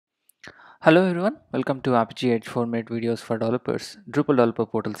Hello everyone, welcome to Apigee Edge Format Videos for Developers, Drupal Developer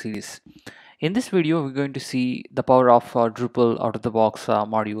Portal series. In this video, we're going to see the power of Drupal out-of-the-box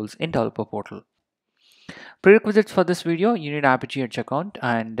modules in Developer Portal. Prerequisites for this video, you need Apigee Edge account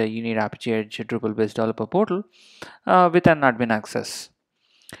and you need Apigee Edge Drupal-based Developer Portal with an admin access.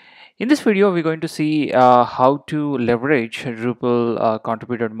 In this video, we're going to see how to leverage Drupal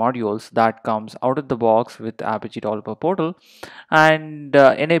contributed modules that comes out of the box with Apigee Developer Portal and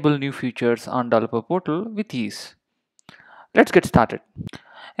enable new features on Developer Portal with ease. Let's get started.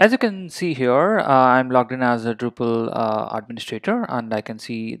 As you can see here, I'm logged in as a Drupal administrator and I can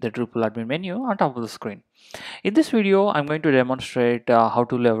see the Drupal admin menu on top of the screen. In this video, I'm going to demonstrate how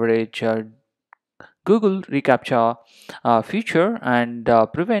to leverage Google reCAPTCHA feature and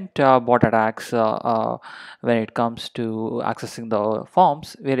prevent bot attacks when it comes to accessing the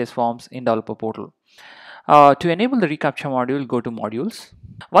forms, various forms in Developer Portal. To enable the reCAPTCHA module, go to Modules.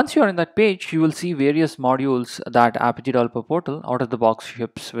 Once you are in that page, you will see various modules that Apigee Developer Portal out of the box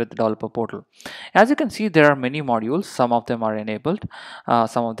ships with Developer Portal. As you can see, there are many modules. Some of them are enabled,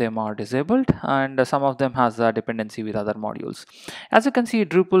 some of them are disabled, and some of them has a dependency with other modules. As you can see,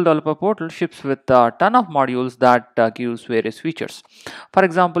 Drupal Developer Portal ships with a ton of modules that gives various features. For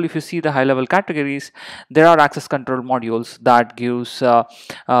example, if you see the high-level categories, there are access control modules that gives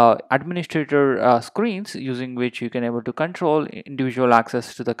administrator screens using which you can able to control individual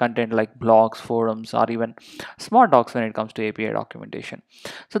access to the content like blogs, forums, or even smart docs when it comes to API documentation.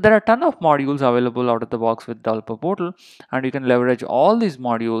 So there are a ton of modules available out of the box with Developer Portal, and you can leverage all these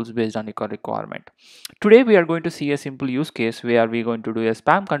modules based on your requirement. Today we are going to see a simple use case where we're going to do a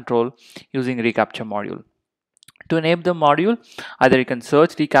spam control using reCAPTCHA module. To enable the module, either you can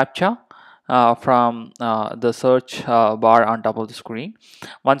search reCAPTCHA from the search bar on top of the screen.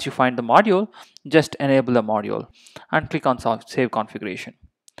 Once you find the module, just enable the module and click on save configuration.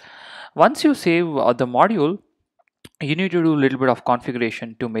 Once you save the module, you need to do a little bit of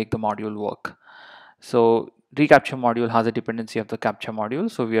configuration to make the module work. So reCAPTCHA module has a dependency of the CAPTCHA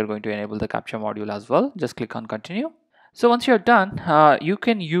module, so we are going to enable the CAPTCHA module as well. Just click on continue. So once you're done, you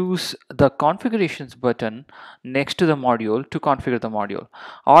can use the configurations button next to the module to configure the module,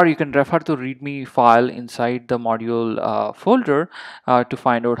 or you can refer to README file inside the module folder to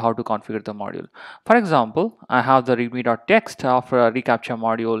find out how to configure the module. For example, I have the readme.txt of a reCAPTCHA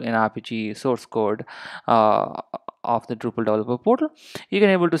module in Apigee source code of the Drupal Developer Portal. You can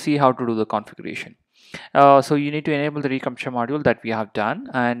able to see how to do the configuration. So you need to enable the reCAPTCHA module that we have done,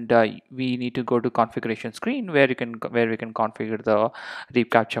 and we need to go to configuration screen where we can configure the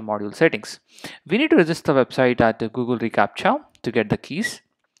reCAPTCHA module settings. We need to register the website at Google reCAPTCHA to get the keys.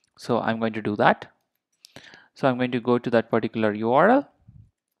 So I'm going to do that. So I'm going to go to that particular URL.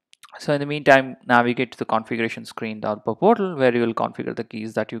 So in the meantime, navigate to the configuration screen Developer Portal where you will configure the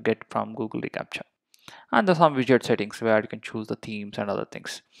keys that you get from Google reCAPTCHA. And there's some widget settings where you can choose the themes and other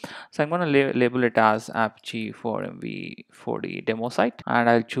things. So I'm going to label it as Apigee 4MV4D demo site, and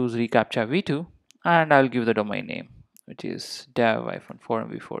I'll choose reCAPTCHA v2, and I'll give the domain name, which is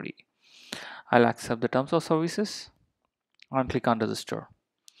dev-4MV4D. I'll accept the terms of services and click on register.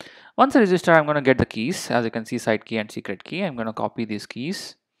 Once I register, I'm going to get the keys. As you can see, site key and secret key. I'm going to copy these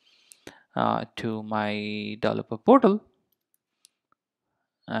keys to my developer portal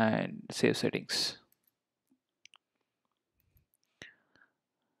and save settings.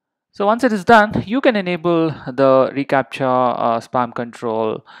 So once it is done, you can enable the reCAPTCHA spam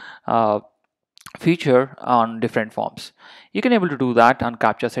control feature on different forms. You can able to do that on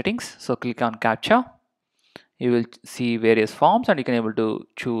CAPTCHA settings. So click on CAPTCHA. You will see various forms, and you can able to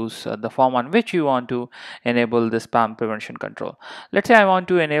choose the form on which you want to enable the spam prevention control. Let's say I want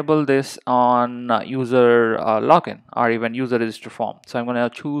to enable this on user login or even user register form. So I'm going to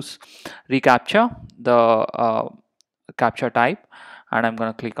choose reCAPTCHA, the CAPTCHA type, and I'm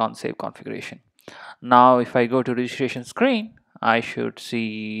going to click on save configuration. Now if I go to registration screen, I should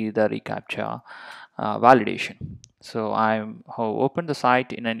see the reCAPTCHA validation. So I'm opened the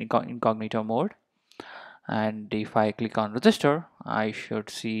site in an incognito mode, and if I click on register, I should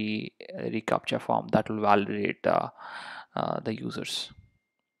see a reCAPTCHA form that will validate the users.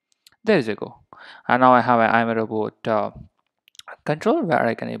 There you go. And now I have I'm a robot control where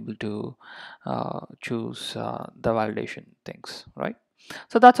I can able to choose the validation things, right?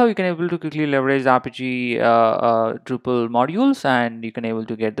 So that's how you can able to quickly leverage Apigee Drupal modules, and you can able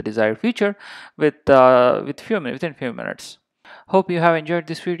to get the desired feature within few minutes. Hope you have enjoyed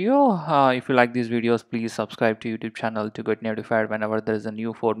this video. If you like these videos, please subscribe to YouTube channel to get notified whenever there is a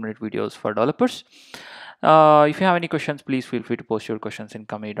new 4-minute videos for developers. If you have any questions, please feel free to post your questions in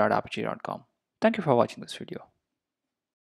community.apigee.com. Thank you for watching this video.